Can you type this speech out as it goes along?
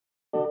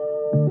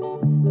Today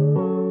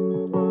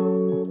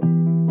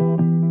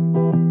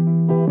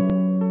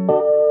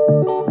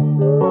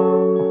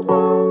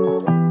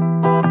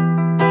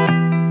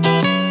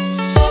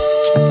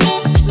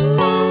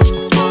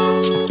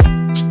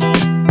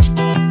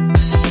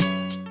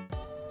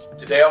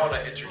I want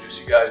to introduce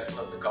you guys to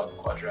something called the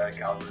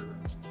quadratic algorithm.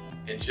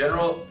 In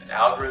general, an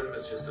algorithm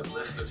is just a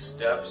list of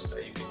steps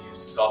that you can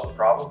use to solve a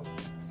problem.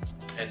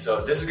 And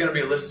so this is going to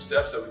be a list of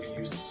steps that we can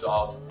use to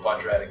solve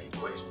quadratic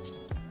equations.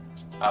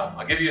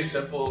 I'll give you a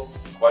simple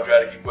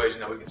quadratic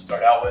equation that we can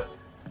start out with.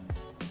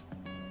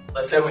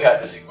 Let's say we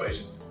had this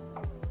equation.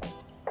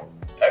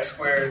 X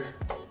squared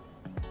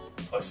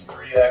plus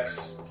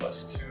 3x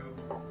plus 2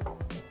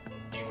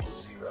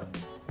 equals 0.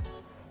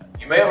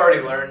 You may have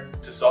already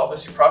learned to solve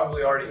this, you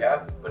probably already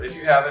have, but if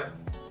you haven't,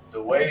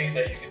 the way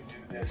that you can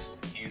do this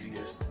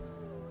easiest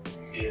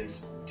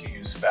is to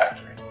use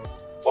factoring.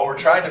 What we're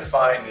trying to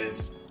find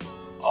is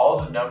all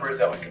the numbers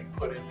that we can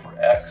put in for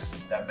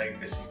x that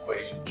make this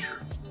equation true.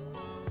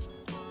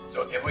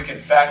 So if we can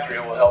factor,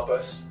 it will help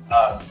us.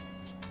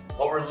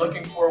 What we're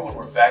looking for when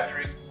we're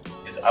factoring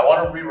is I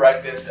want to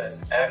rewrite this as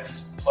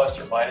x plus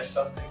or minus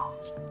something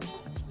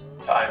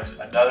times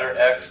another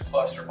x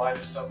plus or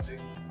minus something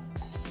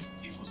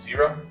equals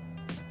 0.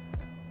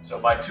 So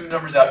my two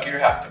numbers out here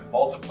have to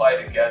multiply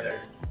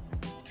together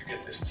to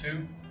get this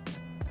 2.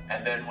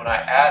 And then when I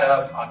add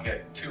up, I'll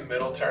get two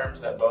middle terms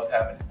that both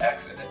have an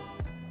x in it.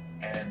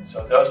 And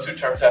so those two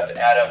terms have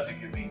to add up to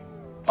give me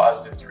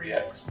positive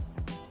 3x.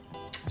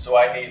 So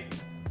I need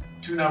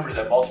two numbers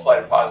that multiply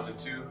to positive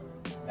 2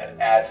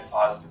 and add to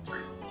positive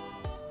 3.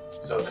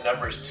 So the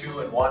numbers 2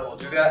 and 1 will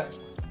do that.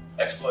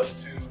 X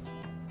plus 2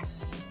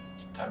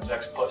 times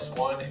x plus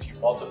 1. If you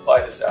multiply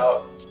this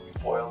out, you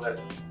FOIL it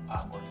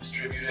or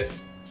distribute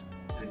it,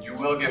 then you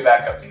will get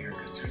back up to here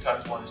because 2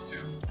 times 1 is 2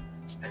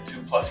 and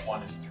 2 plus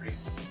 1 is 3.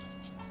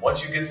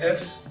 Once you get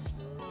this,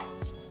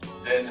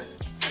 then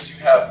since you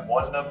have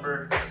one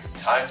number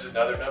times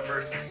another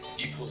number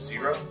equals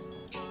 0,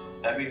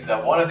 that means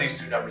that one of these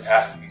two numbers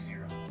has to be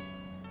 0.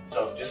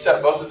 So just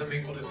set both of them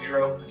equal to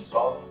 0 and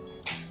solve.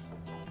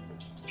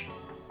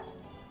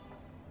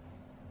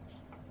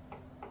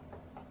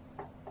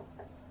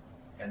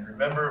 And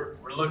remember,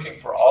 we're looking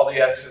for all the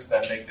x's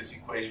that make this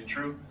equation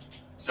true.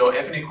 So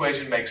if an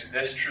equation makes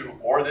this true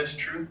or this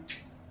true,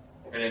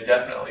 then it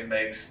definitely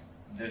makes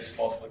this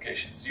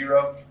multiplication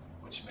 0,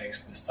 which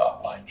makes this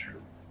top line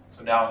true.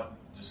 So now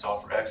just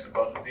solve for x in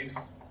both of these.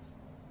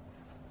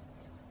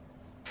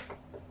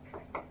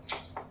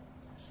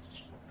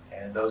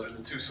 And those are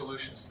the two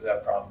solutions to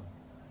that problem.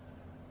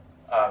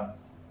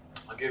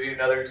 I'll give you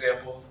another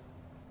example.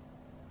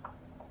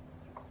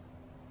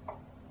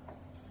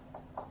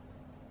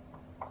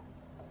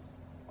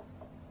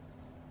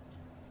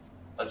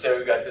 Let's say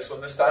we got this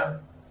one this time.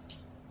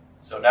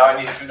 So now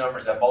I need two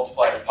numbers that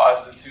multiply to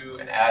positive 2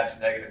 and add to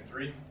negative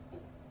 3.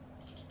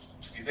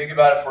 If you think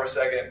about it for a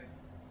second,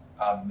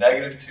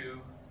 negative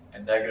 2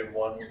 and negative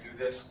 1 will do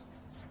this.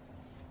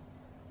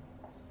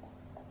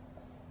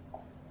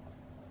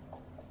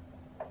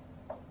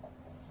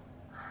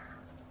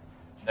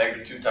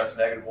 Negative 2 times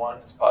negative 1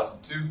 is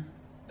positive 2.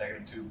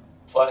 Negative 2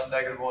 plus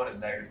negative 1 is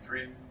negative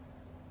 3.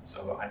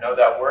 So I know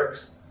that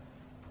works.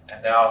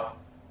 And now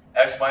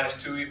x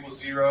minus 2 equals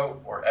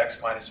 0 or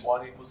x minus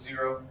 1 equals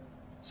 0.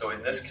 So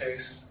in this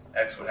case,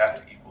 x would have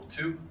to equal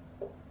 2.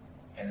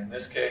 And in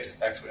this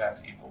case, x would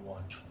have to equal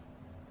 1.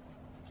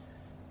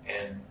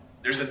 And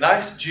there's a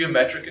nice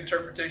geometric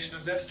interpretation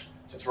of this.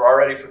 Since we're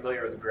already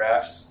familiar with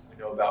graphs, we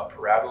know about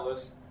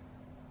parabolas.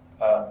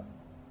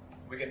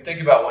 We can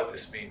think about what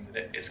this means, and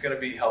it's going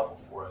to be helpful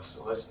for us.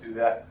 So let's do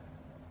that.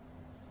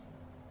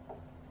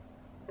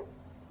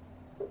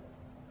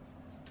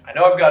 I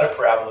know I've got a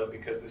parabola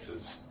because this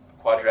is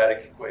a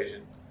quadratic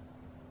equation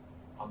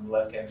on the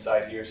left-hand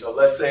side here. So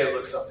let's say it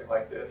looks something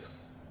like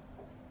this.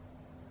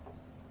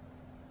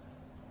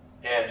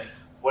 And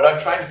what I'm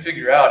trying to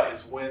figure out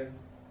is when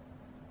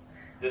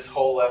this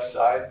whole left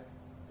side,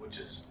 which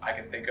is, I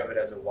can think of it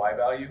as a y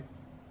value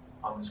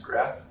on this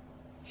graph,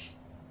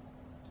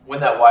 when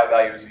that y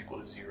value is equal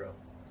to 0.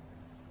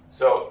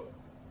 So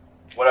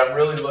what I'm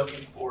really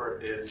looking for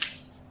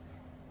is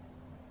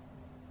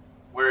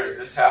where is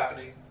this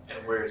happening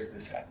and where is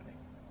this happening?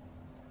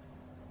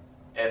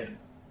 And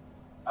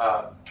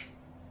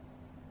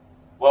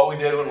what we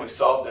did when we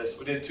solved this,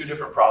 we did two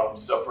different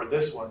problems. So for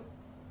this one,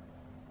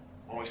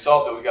 when we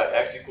solved it, we got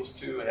x equals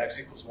 2 and x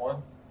equals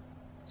 1.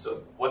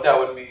 So what that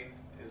would mean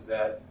is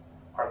that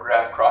our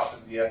graph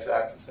crosses the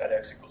x-axis at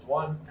x equals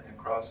 1 and then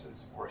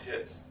crosses or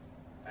hits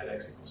at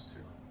x equals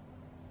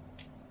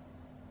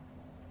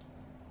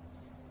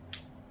 2.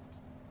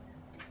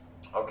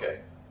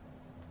 Okay.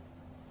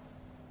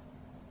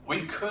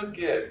 We could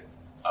get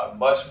a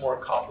much more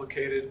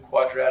complicated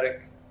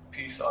quadratic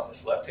piece on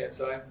this left-hand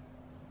side.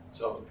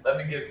 So let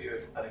me give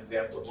you an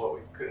example of what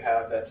we could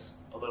have that's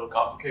a little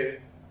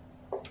complicated.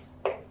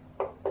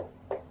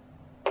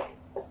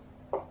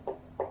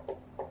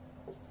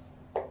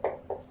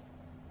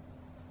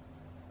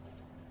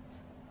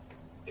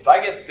 If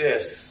I get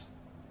this,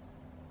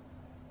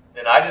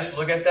 then I just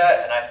look at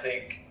that and I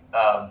think,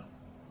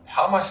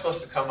 how am I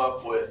supposed to come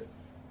up with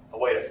a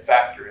way to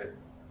factor it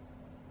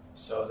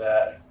so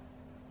that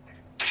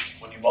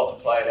when you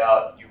multiply it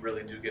out, you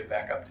really do get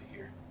back up to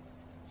here?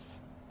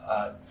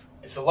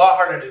 It's a lot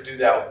harder to do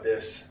that with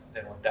this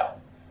than with that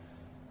one.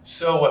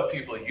 So what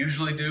people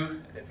usually do,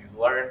 and if you've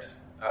learned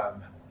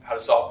how to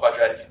solve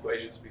quadratic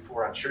equations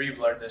before, I'm sure you've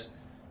learned this,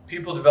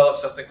 people develop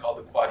something called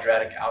the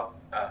quadratic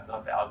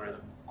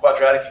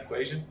quadratic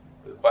equation,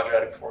 or the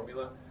quadratic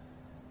formula.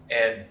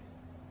 And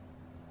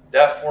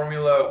that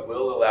formula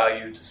will allow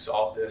you to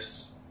solve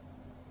this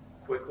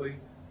quickly,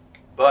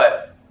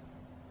 but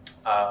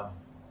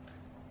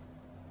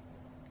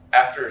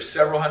after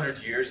several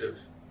hundred years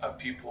of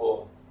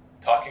people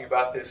talking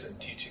about this and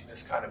teaching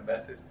this kind of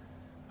method,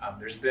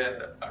 there's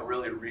been a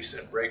really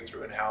recent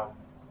breakthrough in how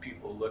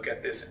people look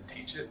at this and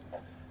teach it.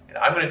 And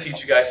I'm going to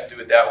teach you guys to do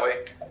it that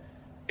way.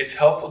 It's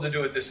helpful to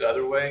do it this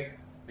other way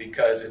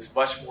because it's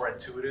much more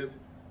intuitive.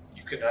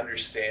 You can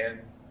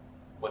understand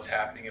what's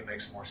happening. It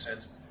makes more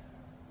sense.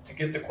 To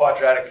get the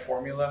quadratic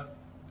formula,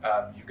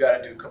 you got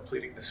to do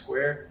completing the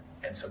square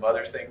and some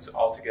other things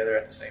all together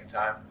at the same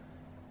time.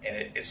 And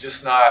it's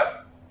just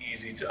not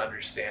easy to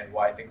understand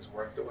why things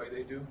work the way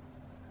they do.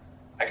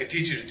 I could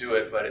teach you to do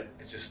it, but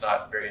it's just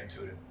not very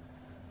intuitive.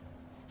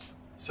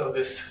 So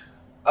this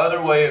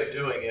other way of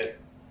doing it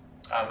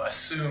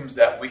assumes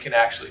that we can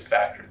actually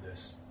factor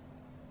this.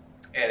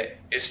 And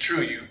it's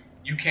true,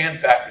 you can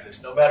factor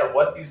this. No matter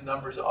what these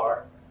numbers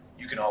are,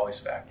 you can always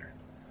factor it.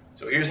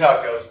 So here's how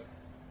it goes.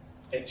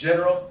 In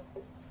general,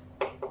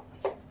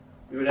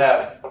 we would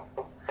have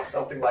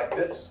something like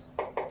this.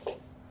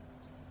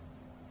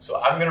 So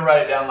I'm going to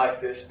write it down like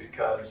this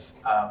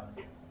because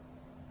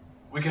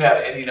we could have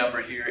any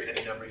number here,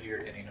 any number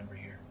here, any number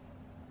here.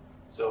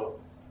 So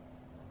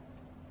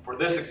for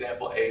this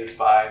example, A is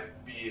 5,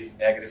 B is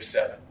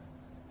 -7,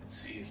 and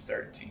C is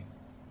 13.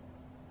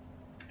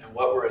 And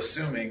what we're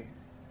assuming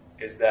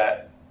is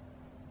that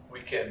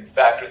we can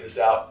factor this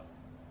out.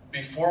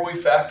 Before we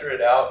factor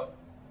it out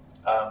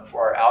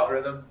for our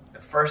algorithm,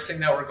 the first thing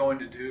that we're going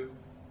to do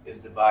is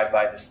divide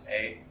by this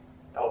A.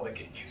 That will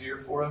make it easier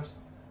for us.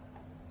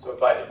 So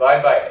if I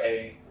divide by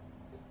A,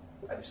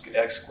 I just get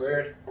x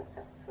squared.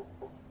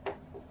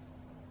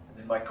 And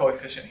then my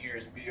coefficient here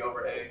is B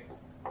over A.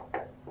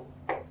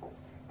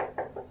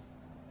 And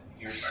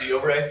here's C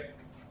over A.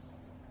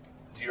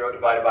 0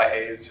 divided by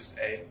A is just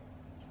A.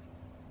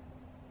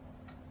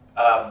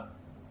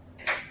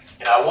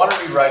 And I want to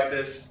rewrite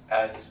this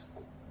as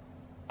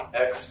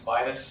x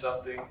minus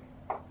something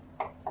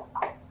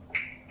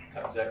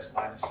times x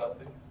minus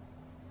something.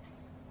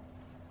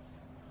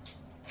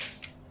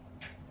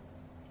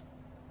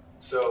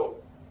 So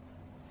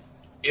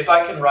if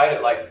I can write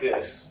it like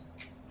this,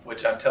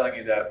 which I'm telling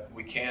you that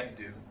we can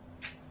do,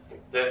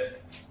 then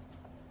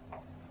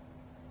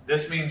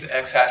this means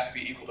x has to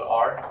be equal to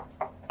r,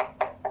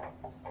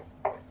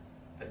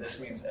 and this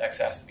means x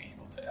has to be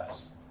equal to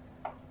s.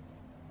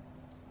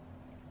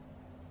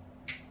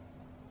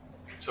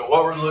 So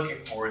what we're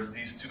looking for is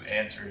these two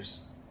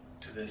answers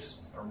to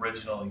this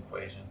original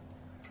equation.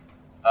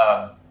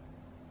 I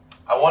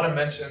want to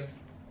mention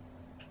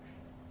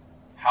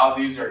how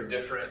these are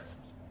different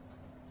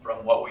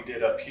from what we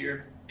did up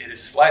here. It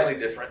is slightly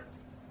different.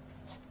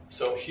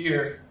 So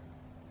here,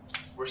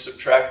 we're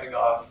subtracting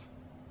off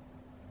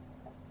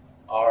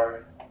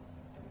r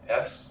and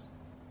s.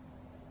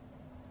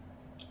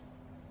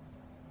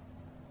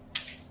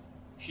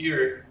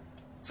 Here,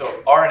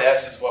 so r and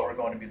s is what we're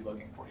going to be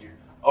looking for here.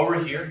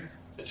 Over here,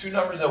 the two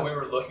numbers that we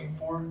were looking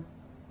for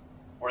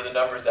were the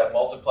numbers that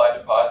multiplied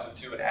to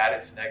 +2 and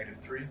added to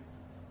 -3.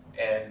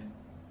 And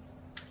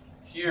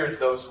here,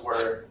 those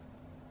were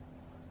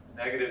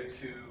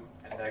 -2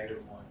 and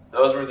 -1.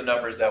 Those were the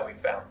numbers that we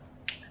found.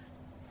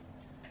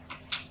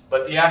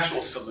 But the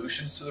actual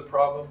solutions to the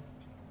problem,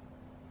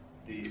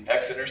 the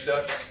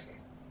x-intercepts,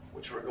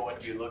 which we're going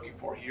to be looking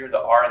for here, the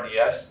r and the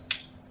s,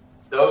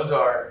 those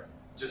are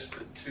just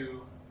the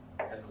 2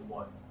 and the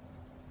 1.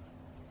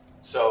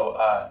 So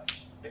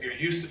if you're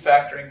used to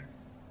factoring,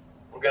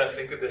 we're going to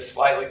think of this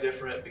slightly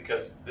different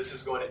because this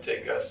is going to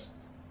take us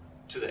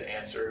to the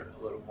answer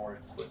a little more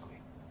quickly.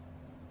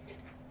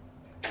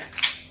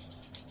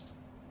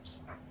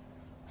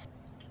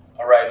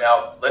 All right,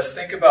 now let's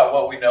think about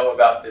what we know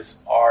about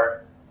this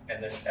r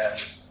and this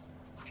s.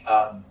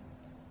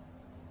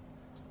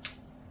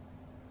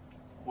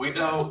 We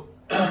know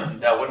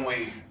that when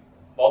we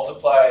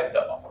multiply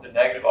the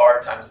negative r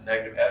times the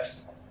negative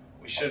s,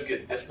 we should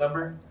get this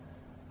number.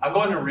 I'm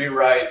going to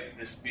rewrite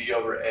this b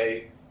over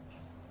a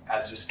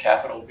as just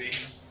capital B.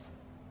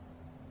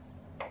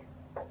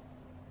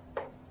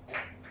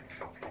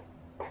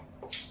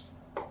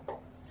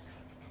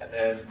 And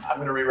then I'm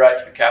going to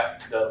rewrite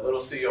the little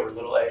c over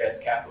little a as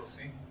capital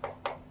C.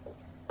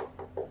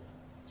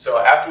 So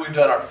after we've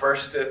done our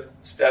first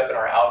step in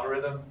our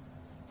algorithm,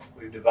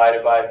 we've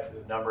divided by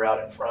the number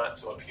out in front.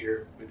 So up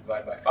here, we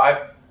divide by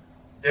 5.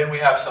 Then we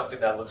have something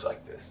that looks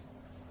like this.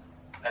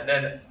 And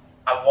then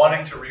I'm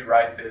wanting to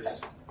rewrite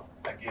this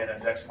again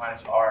as x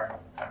minus r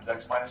times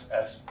x minus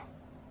s.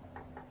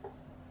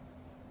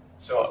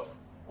 So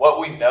what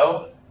we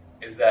know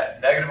is that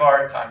negative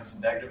r times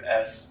negative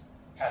s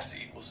has to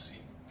equal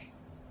c.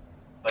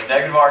 But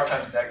negative r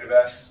times negative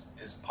s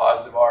is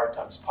positive r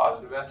times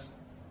positive s.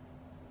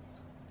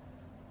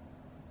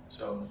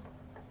 So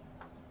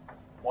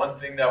one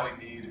thing that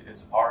we need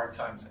is r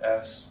times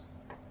s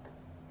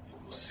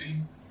equals c.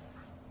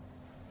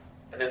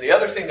 And then the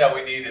other thing that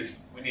we need is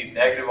we need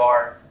negative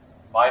r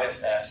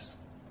minus s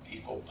to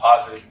equal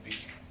positive b.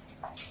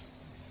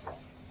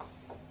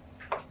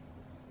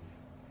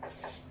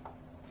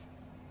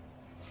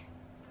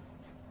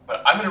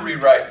 But I'm going to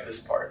rewrite this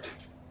part.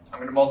 I'm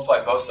going to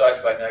multiply both sides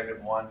by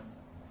 -1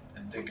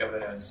 and think of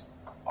it as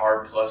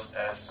r plus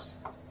s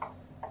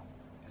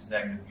is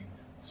negative b.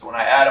 So when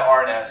I add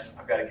r and s,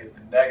 I've got to get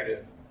the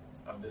negative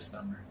of this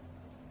number.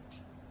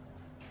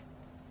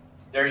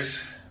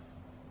 There's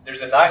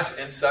a nice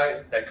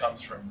insight that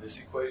comes from this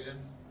equation.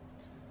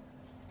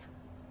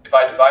 If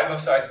I divide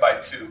both sides by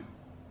 2,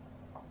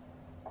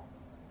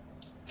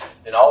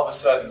 then all of a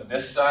sudden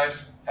this side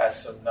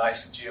has some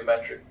nice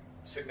geometric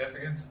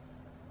significance.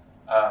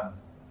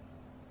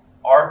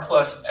 R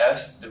plus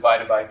s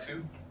divided by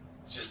 2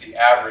 is just the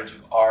average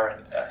of r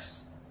and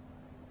s.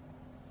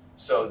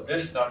 So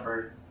this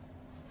number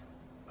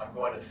I'm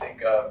going to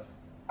think of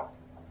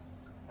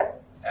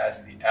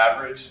as the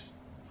average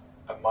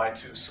of my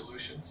two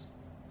solutions.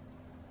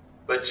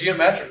 But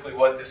geometrically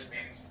what this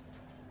means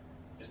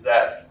is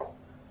that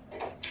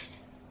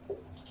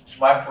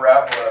my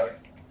parabola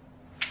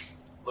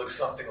looks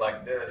something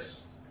like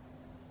this.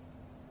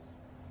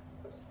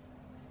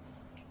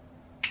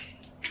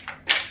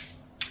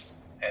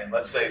 And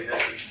let's say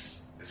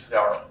this is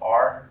our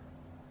r,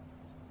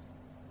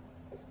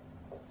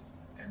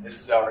 and this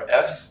is our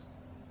s.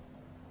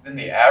 Then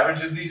the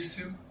average of these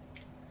two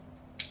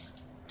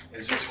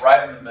is just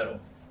right in the middle.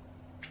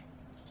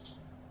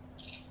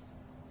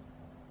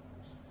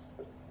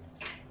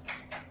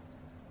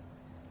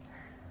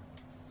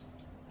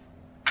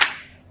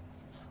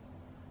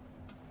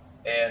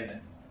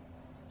 And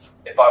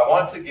if I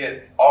want to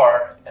get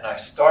r and I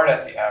start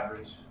at the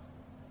average,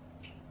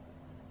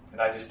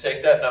 then I just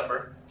take that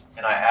number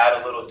and I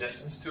add a little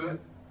distance to it.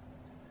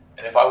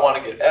 And if I want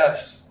to get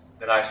s,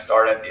 then I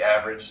start at the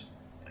average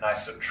and I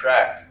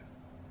subtract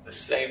the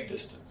same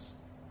distance.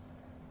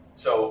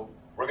 So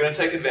we're going to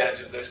take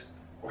advantage of this.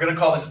 We're going to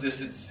call this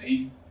distance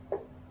z.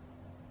 And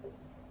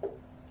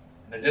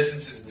the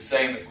distance is the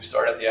same if we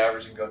start at the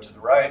average and go to the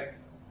right,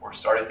 or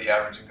start at the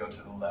average and go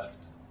to the left.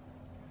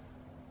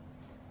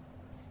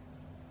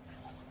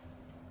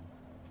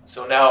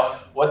 So now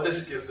what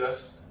this gives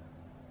us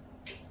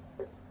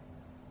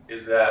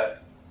is that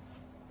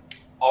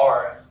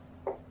r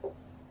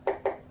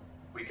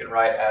we can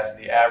write as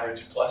the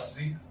average plus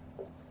z.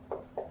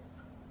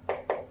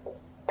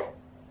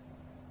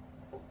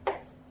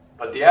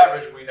 But the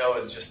average we know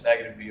is just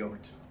negative b over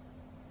 2.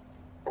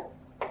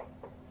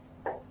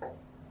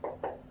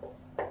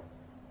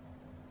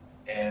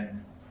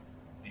 And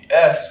the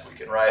s we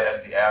can write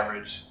as the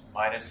average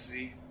minus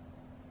z.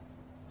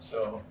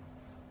 So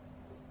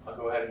I'll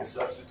go ahead and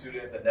substitute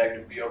in the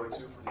negative b over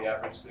 2 for the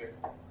average there.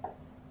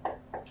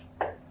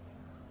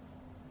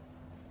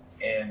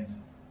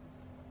 And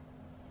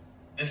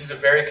this is a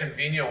very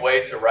convenient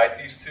way to write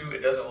these two. It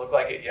doesn't look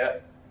like it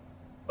yet,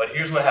 but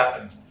here's what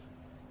happens.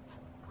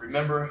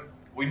 Remember,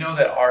 we know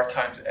that r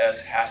times s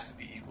has to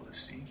be equal to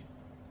c.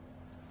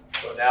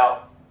 So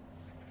now,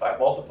 if I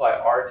multiply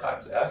r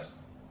times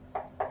s,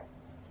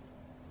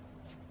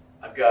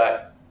 I'll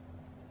go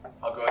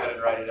ahead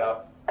and write it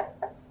out.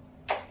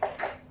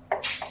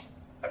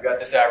 I've got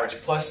this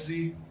average plus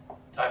z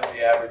times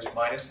the average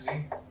minus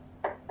z.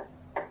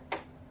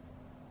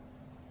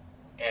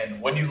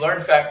 And when you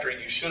learn factoring,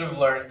 you should have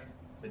learned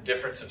the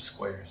difference of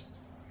squares.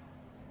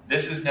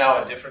 This is now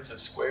a difference of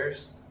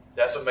squares.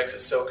 That's what makes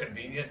it so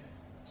convenient.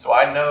 So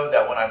I know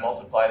that when I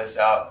multiply this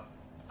out,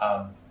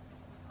 I'm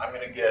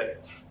going to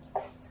get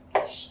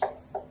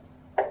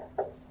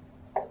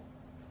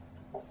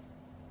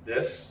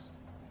this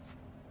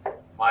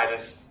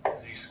minus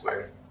z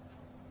squared.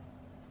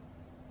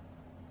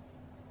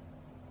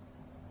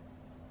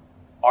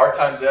 R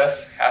times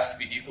s has to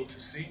be equal to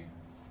c.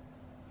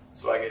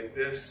 So I get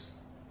this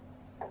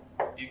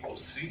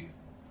equals c.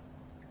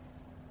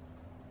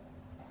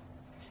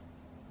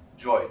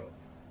 Joy.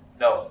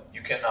 No,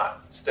 you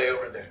cannot. Stay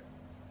over there.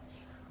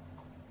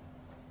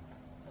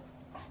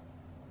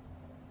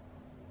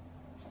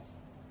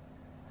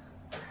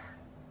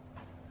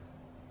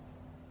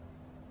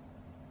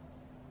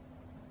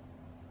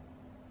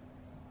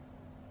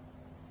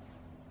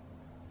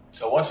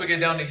 So once we get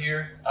down to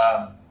here,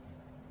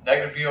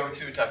 negative b over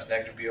 2 times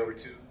negative b over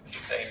 2 is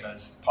the same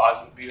as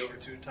positive b over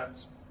 2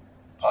 times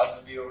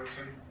positive b over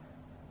 2.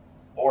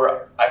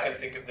 Or I can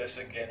think of this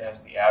again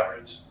as the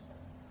average.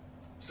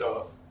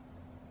 So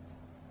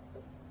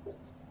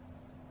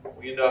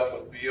we end up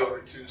with b over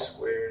 2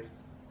 squared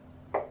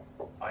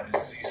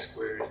minus z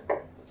squared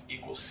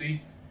equals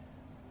c.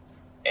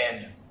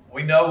 And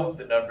we know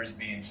the numbers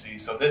b and c,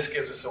 so this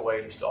gives us a way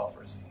to solve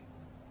for z.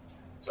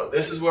 So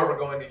this is what we're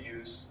going to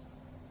use.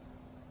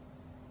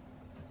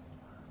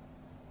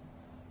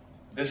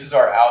 this is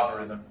our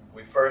algorithm.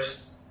 We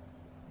first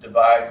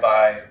divide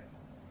by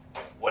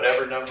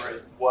whatever number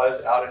it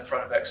was out in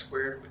front of x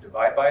squared, we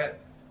divide by it,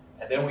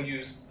 and then we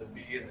use the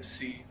b and the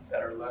c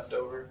that are left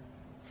over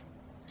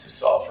to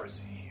solve for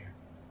z here.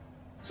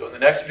 So in the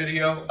next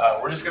video,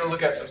 we're just going to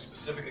look at some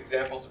specific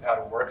examples of how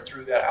to work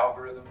through that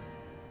algorithm.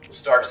 We'll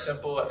start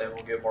simple and then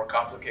we'll get more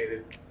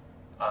complicated.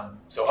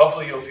 So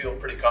hopefully you'll feel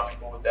pretty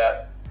comfortable with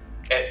that.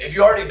 And if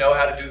you already know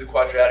how to do the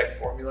quadratic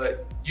formula,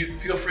 you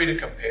feel free to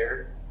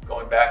compare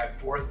going back and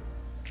forth.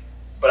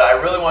 But I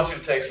really want you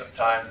to take some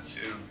time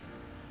to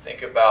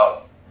think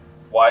about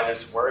why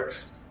this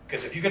works,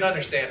 because if you can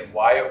understand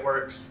why it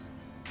works,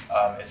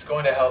 it's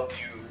going to help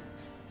you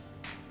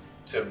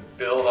to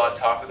build on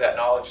top of that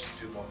knowledge to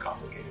do more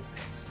complicated